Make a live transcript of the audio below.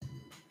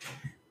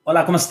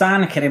Hola, ¿cómo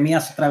están?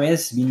 Jeremías otra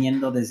vez,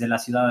 viniendo desde la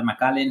ciudad de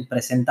McAllen,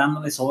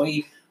 presentándoles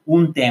hoy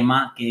un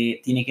tema que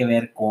tiene que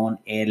ver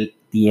con el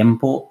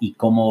tiempo y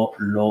cómo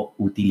lo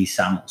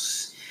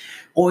utilizamos.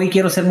 Hoy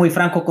quiero ser muy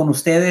franco con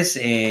ustedes.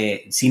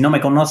 Si no me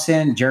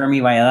conocen,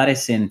 Jeremy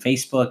Valladares en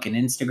Facebook, en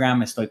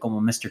Instagram, estoy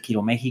como Mr.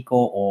 Keto México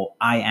o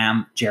I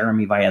am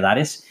Jeremy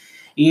Valladares.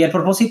 Y el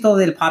propósito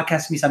del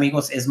podcast, mis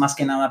amigos, es más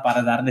que nada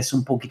para darles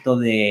un poquito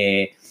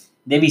de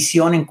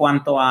visión en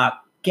cuanto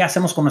a qué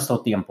hacemos con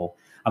nuestro tiempo.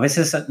 A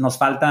veces nos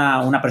falta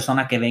una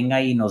persona que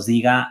venga y nos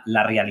diga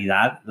la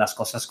realidad, las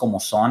cosas como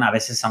son, a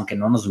veces aunque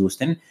no nos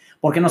gusten,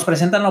 porque nos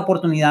presentan la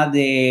oportunidad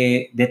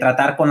de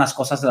tratar con las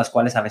cosas de las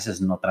cuales a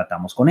veces no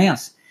tratamos con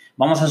ellas.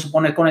 Vamos a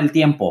suponer con el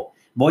tiempo.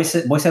 Voy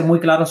a ser muy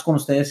claros con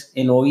ustedes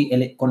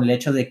con el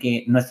hecho de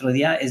que nuestro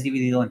día es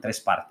dividido en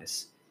tres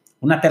partes.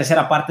 Una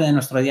tercera parte de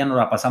nuestro día nos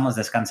la pasamos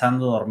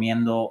descansando,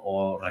 durmiendo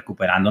o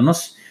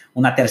recuperándonos.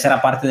 Una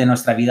tercera parte de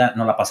nuestra vida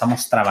nos la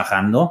pasamos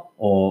trabajando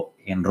o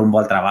en rumbo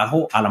al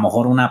trabajo. A lo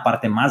mejor una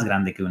parte más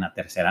grande que una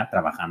tercera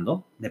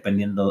trabajando,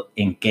 dependiendo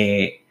en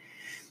qué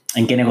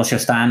negocio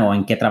están o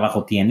en qué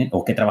trabajo tienen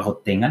o qué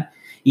trabajo tengan.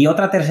 Y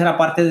otra tercera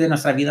parte de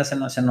nuestra vida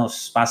se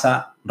nos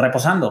pasa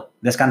reposando,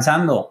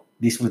 descansando,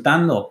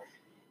 disfrutando.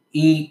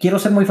 Y quiero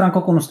ser muy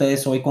franco con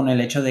ustedes hoy con el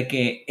hecho de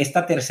que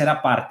esta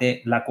tercera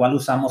parte, la cual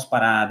usamos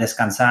para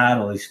descansar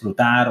o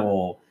disfrutar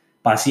o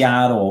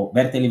pasear o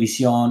ver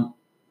televisión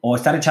o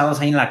estar echados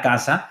ahí en la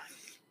casa,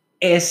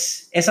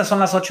 esas son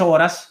las 8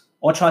 horas,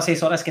 8 a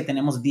 6 horas que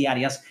tenemos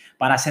diarias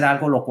para hacer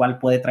algo lo cual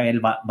puede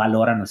traer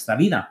valor a nuestra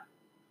vida.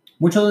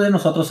 Muchos de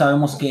nosotros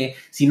sabemos que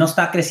si no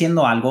está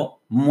creciendo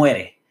algo,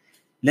 muere.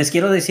 Les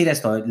quiero decir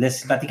esto,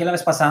 les platiqué la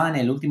vez pasada en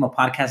el último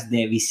podcast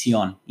de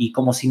visión y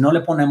como si no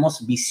le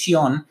ponemos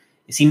visión,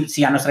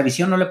 si a nuestra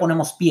visión no le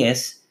ponemos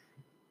pies,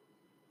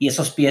 y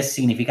esos pies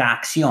significa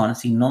acción,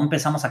 si no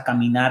empezamos a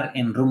caminar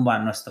en rumbo a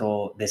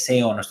nuestro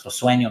deseo, nuestro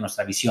sueño,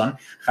 nuestra visión,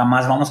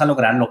 jamás vamos a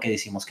lograr lo que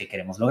decimos que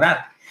queremos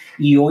lograr.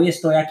 Y hoy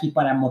estoy aquí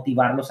para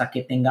motivarlos a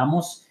que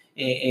tengamos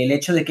el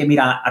hecho de que,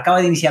 mira, acaba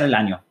de iniciar el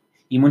año.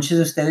 Y muchos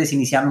de ustedes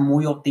iniciaron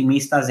muy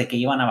optimistas de que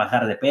iban a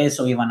bajar de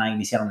peso, iban a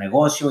iniciar un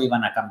negocio,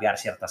 iban a cambiar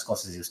ciertas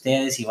cosas de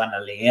ustedes, iban a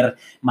leer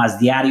más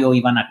diario,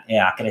 iban a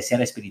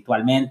crecer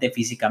espiritualmente,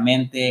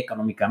 físicamente,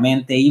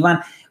 económicamente, iban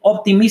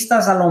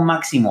optimistas a lo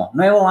máximo.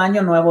 Nuevo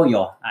año, nuevo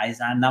yo.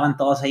 Andaban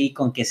todos ahí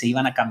con que se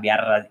iban a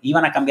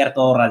cambiar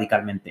todo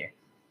radicalmente.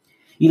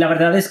 Y la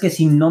verdad es que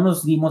si no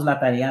nos dimos la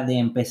tarea de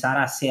empezar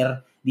a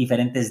ser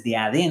diferentes de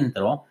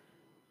adentro,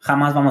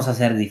 jamás vamos a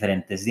ser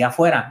diferentes de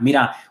afuera.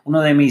 Mira,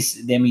 uno de mis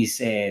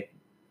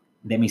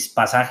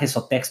pasajes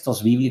o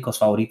textos bíblicos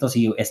favoritos,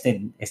 y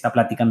esta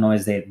plática no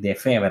es de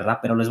fe, ¿verdad?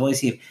 Pero les voy a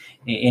decir,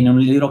 en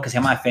un libro que se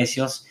llama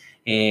Efesios,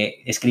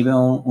 escribe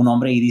un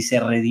hombre y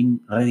dice,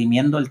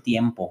 redimiendo el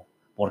tiempo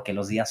porque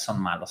los días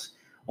son malos,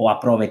 o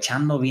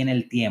aprovechando bien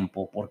el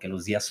tiempo porque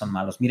los días son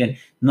malos. Miren,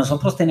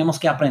 nosotros tenemos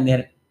que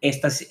aprender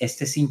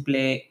este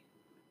simple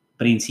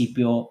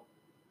principio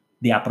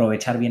de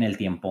aprovechar bien el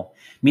tiempo.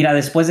 Mira,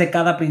 después de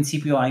cada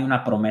principio hay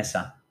una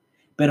promesa,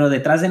 pero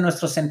detrás de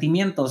nuestros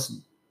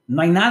sentimientos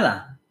no hay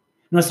nada.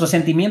 Nuestros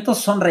sentimientos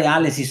son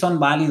reales y son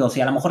válidos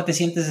y a lo mejor te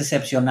sientes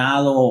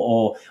decepcionado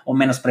o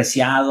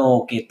menospreciado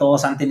o que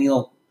todos han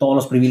tenido todos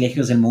los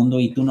privilegios del mundo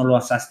y tú no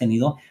los has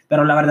tenido,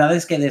 pero la verdad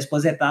es que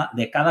detrás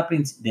de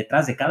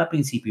cada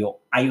principio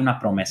hay una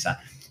promesa.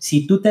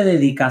 Si tú te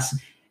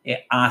dedicas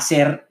a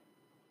hacer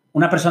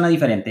una persona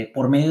diferente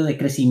por medio de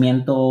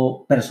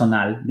crecimiento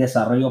personal,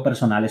 desarrollo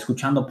personal,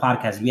 escuchando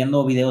podcasts,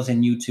 viendo videos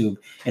en YouTube,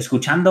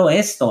 escuchando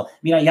esto.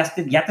 Mira, ya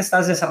te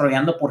estás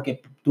desarrollando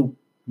porque tu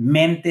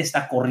mente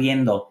está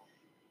corriendo.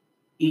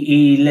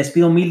 Y les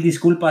pido mil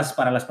disculpas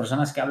para las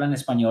personas que hablan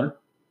español,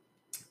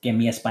 que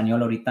mi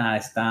español ahorita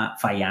está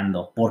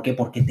fallando. ¿Por qué?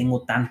 Porque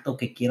tengo tanto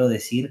que quiero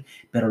decir,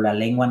 pero la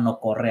lengua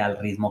no corre al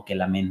ritmo que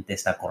la mente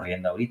está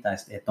corriendo ahorita.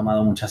 He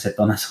tomado muchas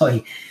cetonas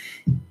hoy.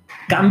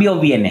 Cambio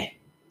viene.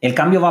 El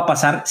cambio va a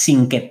pasar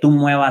sin que tú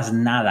muevas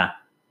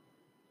nada.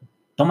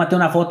 Tómate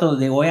una foto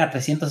de hoy a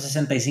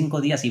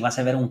 365 días y vas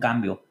a ver un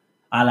cambio.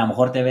 A lo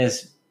mejor te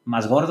ves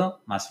más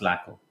gordo, más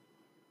flaco.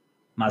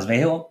 Más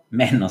viejo,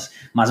 menos.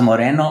 Más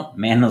moreno,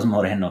 menos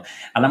moreno.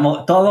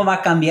 Todo va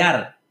a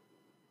cambiar.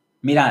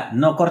 Mira,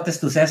 no cortes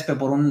tu césped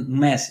por un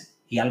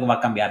mes y algo va a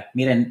cambiar.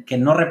 Miren, que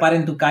no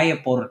reparen tu calle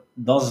por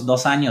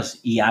dos años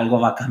y algo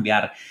va a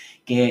cambiar.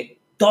 Que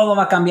todo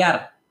va a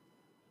cambiar.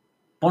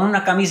 Pon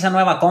una camisa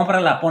nueva,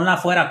 cómprala, ponla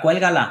afuera,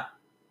 cuélgala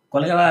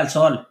al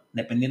sol.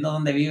 Dependiendo de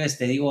dónde vives,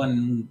 te digo,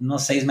 en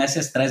unos 6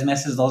 meses, 3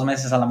 meses, 2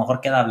 meses, a lo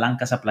mejor queda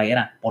blanca esa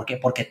playera. ¿Por qué?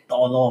 Porque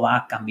todo va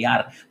a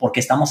cambiar, porque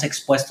estamos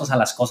expuestos a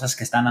las cosas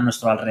que están a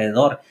nuestro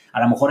alrededor. A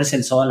lo mejor es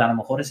el sol, a lo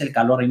mejor es el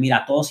calor. Y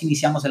mira, todos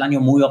iniciamos el año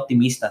muy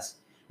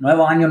optimistas.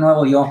 Nuevo año,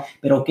 nuevo yo.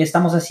 Pero ¿qué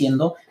estamos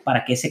haciendo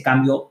para que ese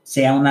cambio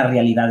sea una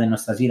realidad en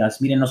nuestras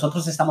vidas? Miren,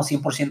 nosotros estamos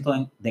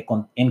 100%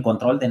 en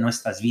control de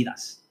nuestras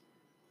vidas.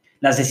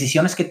 Las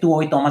decisiones que tú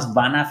hoy tomas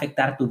van a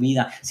afectar tu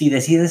vida. Si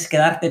decides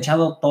quedarte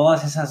echado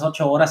todas esas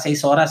 8 horas,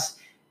 6 horas,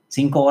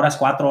 5 horas,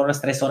 4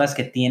 horas, 3 horas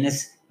que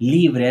tienes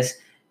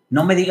libres,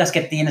 No me digas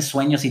que tienes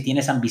sueños y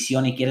tienes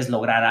ambición y quieres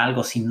lograr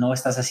algo si no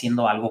estás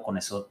haciendo algo con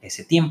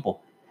ese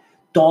tiempo.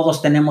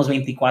 Todos tenemos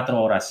 24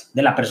 horas,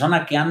 de la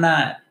persona que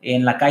anda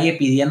en la calle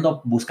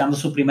pidiendo, buscando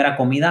su primera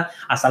comida,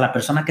 hasta la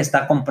persona que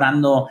está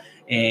comprando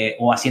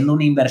o haciendo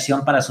una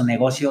inversión para su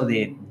negocio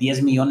de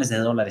 10 millones de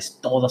dólares.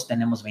 Todos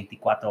tenemos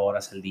 24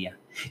 horas al día.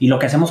 Y lo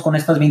que hacemos con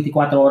estas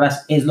 24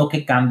 horas es lo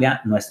que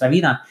cambia nuestra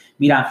vida.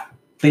 Mira,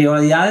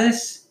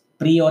 prioridades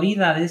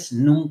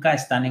nunca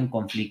están en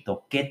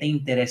conflicto. ¿Qué te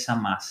interesa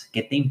más?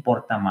 ¿Qué te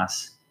importa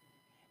más?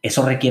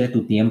 Eso requiere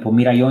tu tiempo.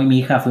 Mira, yo y mi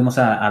hija fuimos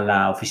a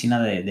la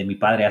oficina de mi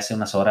padre hace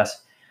unas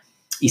horas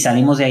y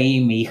salimos de ahí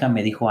y mi hija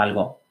me dijo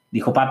algo.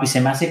 Dijo, papi, se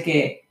me hace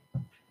que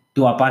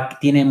tu papá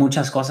tiene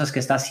muchas cosas que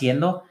está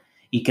haciendo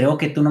y creo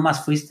que tú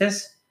nomás fuiste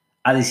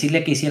a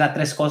decirle que hiciera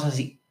 3 cosas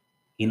y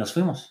nos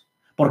fuimos.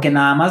 Porque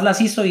nada más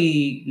las hizo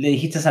y le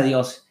dijiste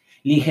adiós.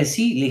 Le dije,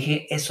 sí, le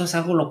dije, eso es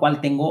algo lo cual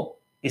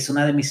es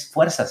una de mis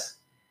fuerzas.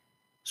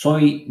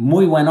 Soy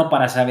muy bueno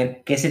para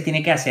saber qué se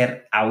tiene que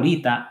hacer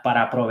ahorita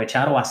para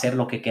aprovechar o hacer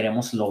lo que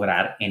queremos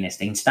lograr en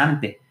este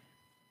instante.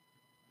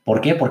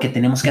 ¿Por qué? Porque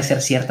tenemos que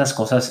hacer ciertas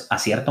cosas a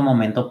cierto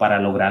momento para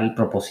lograr el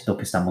propósito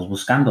que estamos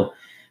buscando.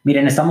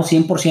 Miren, estamos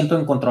 100%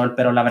 en control,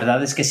 pero la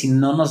verdad es que si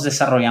no vamos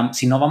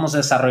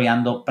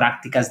desarrollando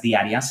prácticas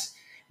diarias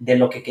de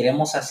lo que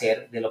queremos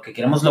hacer, de lo que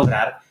queremos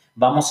lograr,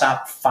 vamos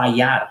a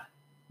fallar.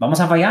 Vamos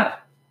a fallar.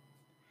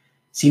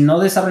 Si no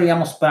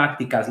desarrollamos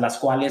prácticas las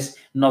cuales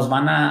nos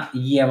van a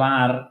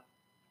llevar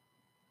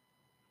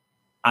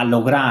a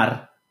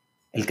lograr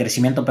el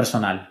crecimiento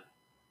personal,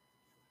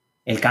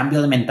 el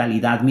cambio de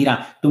mentalidad.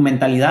 Mira, tu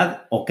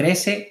mentalidad o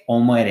crece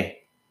o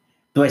muere.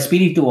 Tu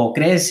espíritu o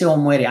crece o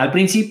muere. Al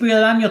principio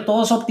del año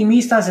todos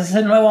optimistas, es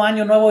el nuevo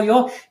año, nuevo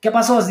yo. ¿Qué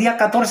pasó? Es día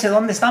 14,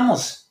 ¿dónde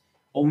estamos?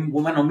 O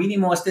bueno,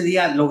 mínimo este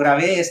día, lo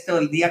grabé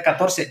el día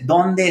 14.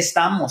 ¿Dónde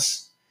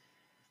estamos?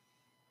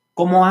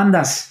 ¿Cómo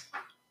andas?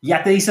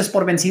 Ya te dices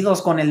por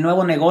vencidos con el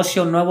nuevo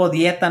negocio, nueva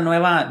dieta,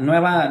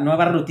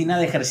 nueva rutina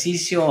de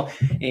ejercicio.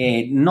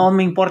 No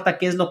me importa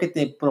qué es lo que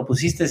te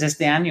propusiste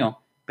este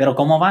año, pero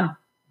 ¿cómo van?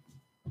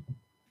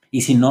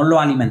 Y si no lo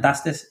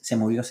alimentaste, se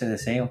murió ese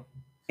deseo,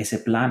 ese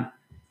plan.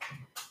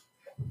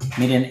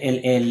 Miren,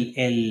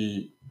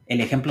 el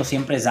ejemplo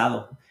siempre es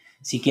dado.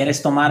 Si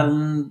quieres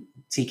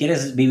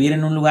vivir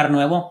en un lugar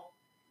nuevo,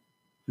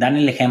 dan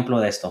el ejemplo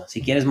de esto.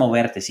 Si quieres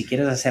moverte, si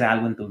quieres hacer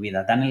algo en tu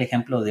vida, dan el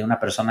ejemplo de una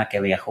persona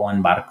que viajó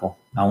en barco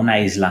a una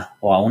isla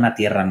o a una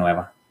tierra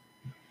nueva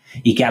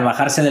y que al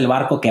bajarse del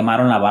barco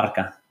quemaron la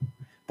barca.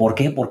 ¿Por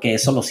qué? Porque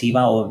eso los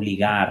iba a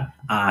obligar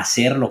a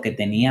hacer lo que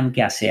tenían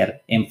que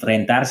hacer,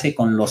 enfrentarse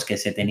con los que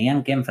se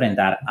tenían que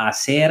enfrentar,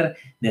 hacer,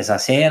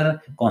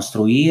 deshacer,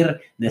 construir,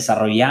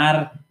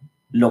 desarrollar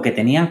lo que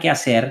tenían que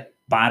hacer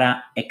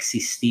para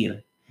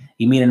existir.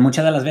 Y miren,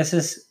 muchas de las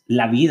veces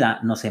la vida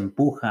nos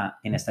empuja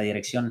en esta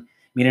dirección.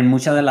 Miren,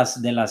 muchas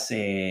de las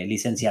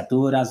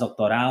licenciaturas,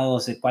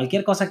 doctorados,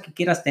 cualquier cosa que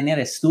quieras tener,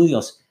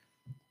 estudios.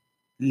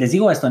 Les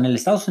digo esto, en el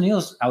Estados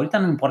Unidos, ahorita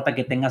no importa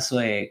que tengas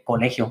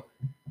colegio,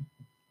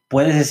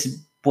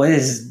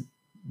 puedes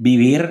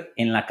vivir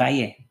en la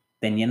calle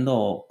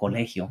teniendo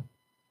colegio.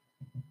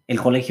 El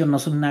colegio no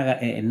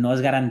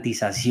es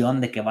garantización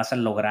de que vas a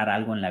lograr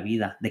algo en la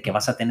vida, de que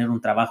vas a tener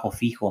un trabajo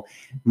fijo.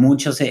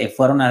 Muchos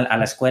fueron a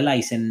la escuela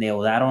y se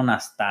endeudaron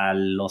hasta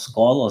los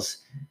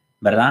codos,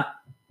 ¿verdad?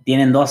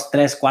 Tienen 2,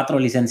 3, 4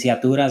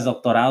 licenciaturas,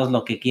 doctorados,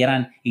 lo que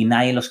quieran, y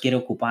nadie los quiere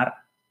ocupar.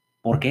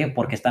 ¿Por qué?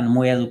 Porque están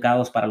muy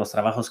educados para los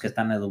trabajos que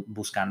están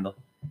buscando.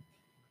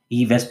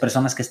 Y ves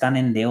personas que están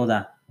en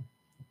deuda.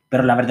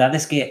 Pero la verdad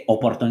es que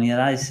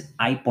oportunidades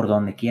hay por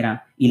donde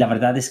quiera. Y la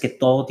verdad es que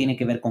todo tiene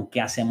que ver con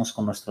qué hacemos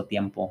con nuestro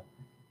tiempo.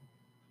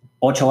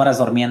 8 horas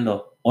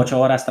durmiendo, 8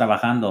 horas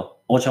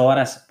trabajando, 8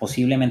 horas,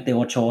 posiblemente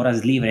 8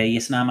 horas libre. Y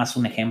es nada más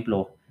un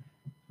ejemplo,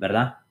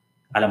 ¿verdad?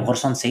 A lo mejor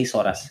son 6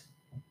 horas.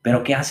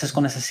 Pero ¿qué haces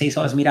con esas 6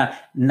 horas?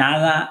 Mira,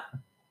 nada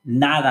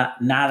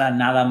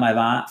me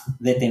va a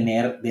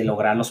detener de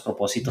lograr los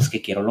propósitos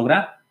que quiero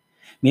lograr.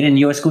 Miren,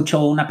 yo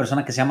escucho una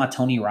persona que se llama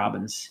Tony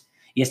Robbins.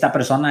 Y esta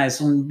persona es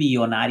un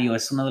billonario,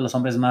 es uno de los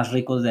hombres más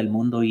ricos del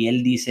mundo. Y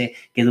él dice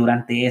que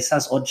durante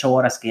esas 8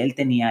 horas que él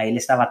tenía, él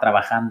estaba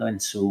trabajando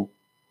en su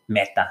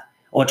meta.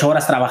 8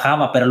 horas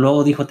trabajaba, pero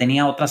luego dijo,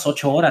 tenía otras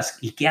 8 horas.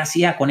 ¿Y qué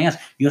hacía con ellas?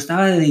 Yo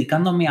estaba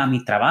dedicándome a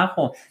mi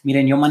trabajo.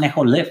 Miren, yo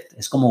manejo Lyft,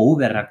 es como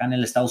Uber acá en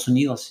los Estados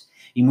Unidos.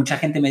 Y mucha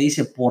gente me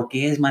dice, ¿por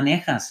qué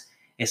manejas?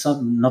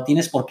 Eso no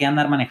tienes por qué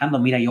andar manejando.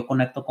 Mira, yo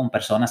conecto con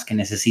personas que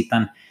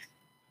necesitan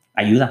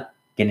ayuda,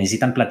 que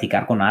necesitan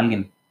platicar con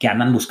alguien, que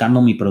andan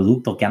buscando mi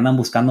producto, que andan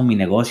buscando mi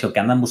negocio,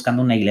 que andan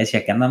buscando una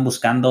iglesia, que andan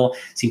buscando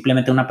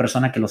simplemente una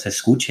persona que los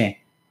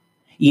escuche.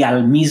 Y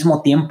al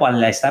mismo tiempo,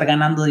 al estar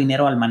ganando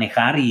dinero, al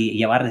manejar y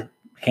llevar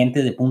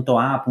gente de punto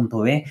A a punto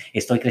B,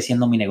 estoy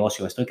creciendo mi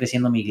negocio, estoy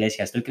creciendo mi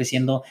iglesia, estoy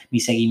creciendo mi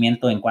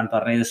seguimiento en cuanto a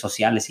redes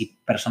sociales y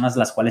personas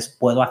las cuales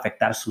puedo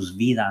afectar sus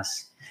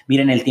vidas.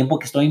 Miren, el tiempo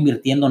que estoy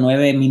invirtiendo,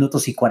 9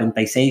 minutos y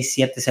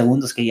 7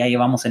 segundos que ya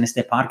llevamos en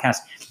este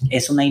podcast,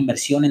 es una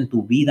inversión en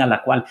tu vida,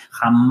 la cual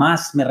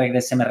jamás me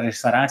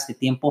regresará este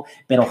tiempo,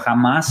 pero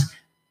jamás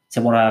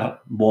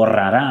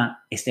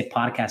borrará este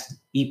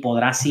podcast y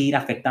podrás seguir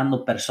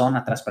afectando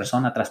persona tras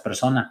persona tras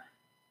persona.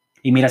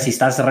 Y mira, si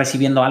estás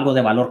recibiendo algo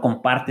de valor,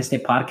 comparte este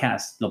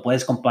podcast. Lo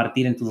puedes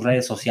compartir en tus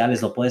redes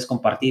sociales, lo puedes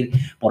compartir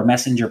por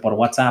Messenger, por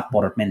WhatsApp,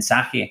 por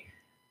mensaje.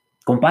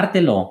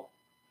 Compártelo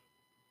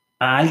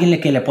a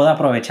alguien que le pueda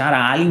aprovechar,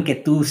 a alguien que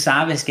tú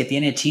sabes que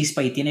tiene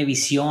chispa y tiene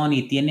visión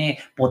y tiene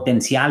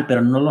potencial,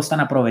 pero no lo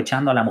están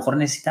aprovechando. A lo mejor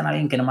necesitan a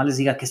alguien que nomás les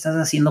diga, ¿qué estás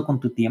haciendo con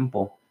tu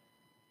tiempo?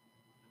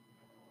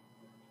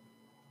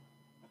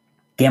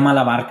 Quema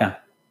la barca.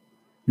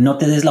 No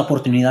te des la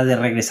oportunidad de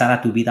regresar a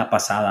tu vida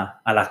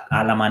pasada,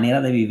 a la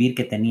manera de vivir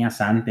que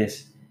tenías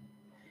antes.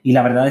 Y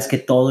la verdad es que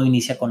todo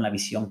inicia con la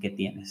visión que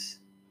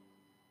tienes.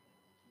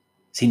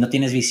 Si no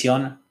tienes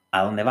visión,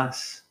 ¿a dónde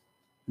vas?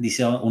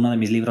 Dice uno de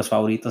mis libros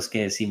favoritos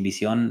que sin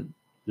visión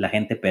la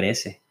gente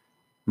perece.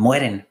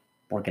 Mueren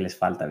porque les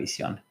falta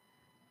visión.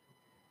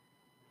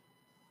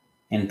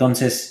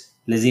 Entonces,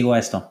 les digo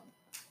esto.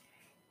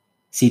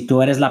 Si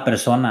tú eres la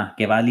persona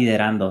que va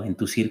liderando en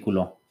tu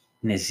círculo,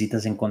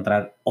 necesitas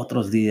encontrar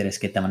otros líderes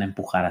que te van a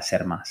empujar a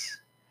hacer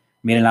más.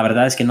 Miren, la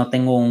verdad es que no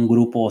tengo un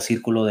grupo o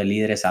círculo de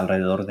líderes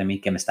alrededor de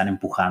mí que me están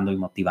empujando y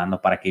motivando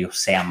para que yo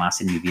sea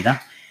más en mi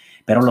vida,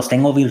 pero los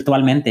tengo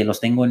virtualmente, los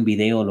tengo en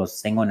video,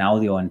 los tengo en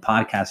audio, en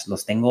podcast,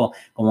 los tengo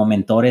como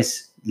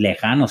mentores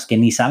lejanos que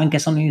ni saben que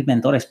son mis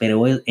mentores,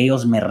 pero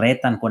ellos me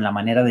retan con la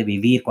manera de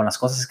vivir, con las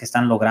cosas que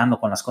están logrando,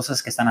 con las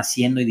cosas que están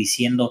haciendo y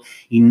diciendo,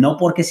 y no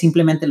porque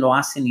simplemente lo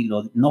hacen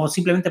no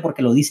simplemente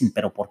porque lo dicen,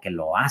 pero porque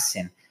lo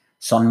hacen.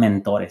 Son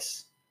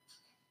mentores.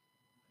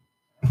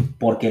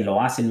 Porque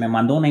lo hacen. Me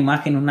mandó una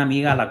imagen una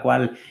amiga a la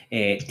cual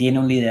tiene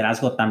un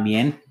liderazgo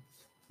también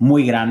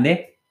muy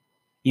grande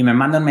y me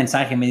manda un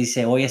mensaje, me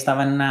dice, hoy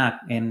estaba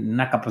en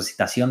una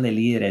capacitación de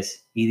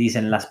líderes y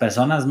dicen, las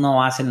personas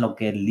no hacen lo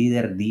que el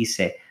líder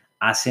dice,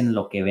 hacen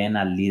lo que ven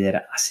al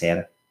líder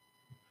hacer.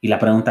 Y la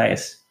pregunta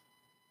es,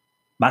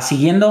 ¿vas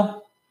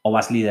siguiendo o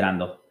vas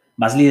liderando?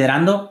 ¿Vas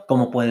liderando?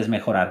 ¿Cómo puedes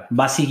mejorar?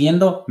 ¿Vas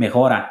siguiendo?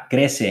 Mejora,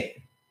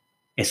 crece,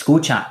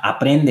 escucha,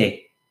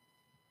 aprende.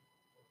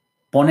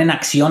 Pon en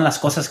acción las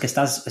cosas que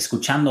estás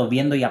escuchando,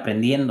 viendo y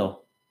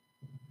aprendiendo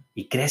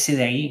y crece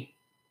de ahí.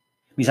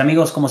 Mis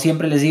amigos, como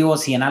siempre les digo,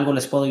 si en algo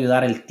les puedo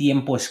ayudar, el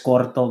tiempo es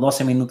corto,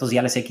 12 minutos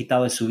ya les he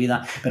quitado de su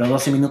vida, pero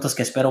 12 minutos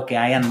que espero que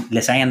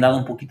les hayan dado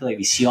un poquito de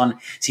visión.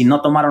 Si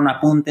no tomaron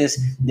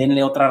apuntes,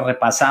 denle otra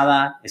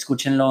repasada,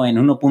 escúchenlo en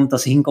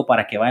 1.5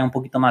 para que vaya un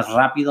poquito más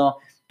rápido.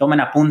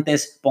 Tomen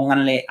apuntes,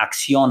 pónganle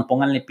acción,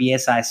 pónganle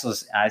pieza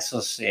a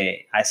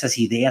esas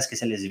ideas que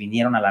se les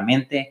vinieron a la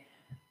mente.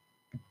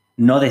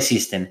 No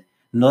desisten,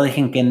 no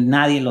dejen que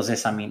nadie los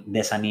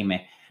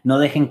desanime, no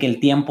dejen que el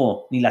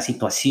tiempo, ni la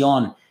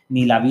situación,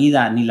 ni la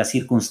vida, ni las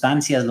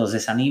circunstancias los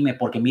desanime,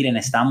 porque miren,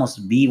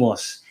 estamos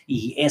vivos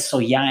y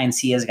eso ya en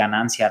sí es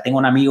ganancia. Tengo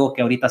un amigo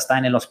que ahorita está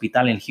en el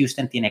hospital en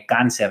Houston, tiene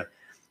cáncer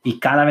y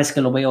cada vez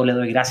que lo veo le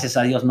doy gracias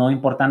a Dios, no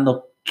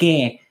importando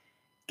qué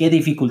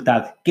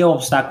dificultad, qué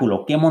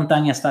obstáculo, qué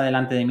montaña está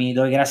delante de mí.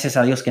 Doy gracias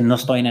a Dios que no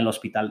estoy en el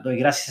hospital. Doy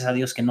gracias a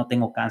Dios que no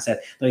tengo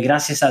cáncer. Doy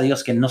gracias a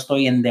Dios que no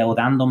estoy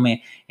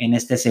endeudándome en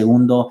este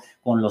segundo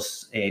con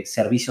los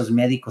servicios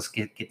médicos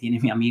que tiene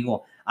mi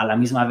amigo. A la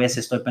misma vez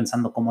estoy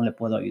pensando cómo le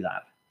puedo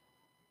ayudar.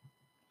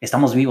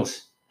 Estamos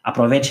vivos.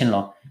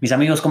 Aprovechenlo. Mis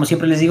amigos, como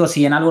siempre les digo,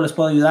 si en algo les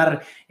puedo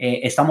ayudar,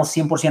 estamos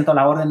 100% a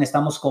la orden.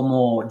 Estamos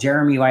como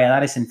Jeremy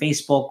Valladares en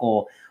Facebook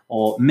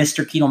o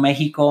Mr. Keto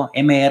México,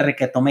 MR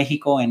Keto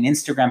México en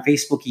Instagram,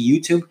 Facebook y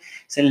YouTube.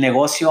 Es el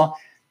negocio.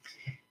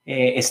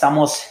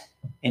 Estamos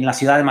en la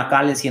ciudad de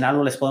McAllen. Si en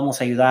algo les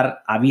podemos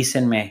ayudar,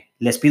 avísenme.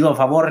 Les pido por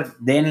favor,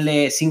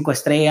 denle 5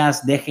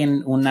 estrellas,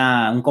 dejen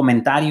un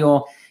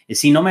comentario.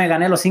 Si no me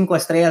gané los 5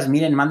 estrellas,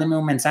 miren, mándenme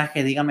un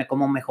mensaje, díganme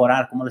cómo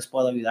mejorar, cómo les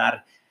puedo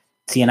ayudar.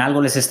 Si en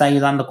algo les está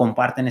ayudando,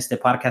 comparten este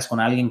podcast con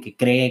alguien que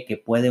cree que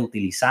puede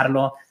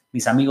utilizarlo.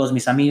 Mis amigos,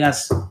 mis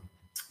amigas,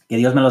 que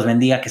Dios me los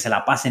bendiga, que se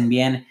la pasen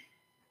bien.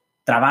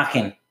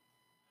 Trabajen,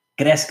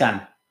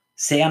 crezcan,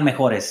 sean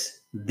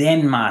mejores,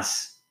 den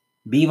más,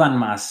 vivan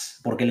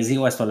más, porque les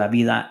digo esto, la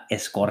vida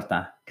es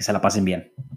corta, que se la pasen bien.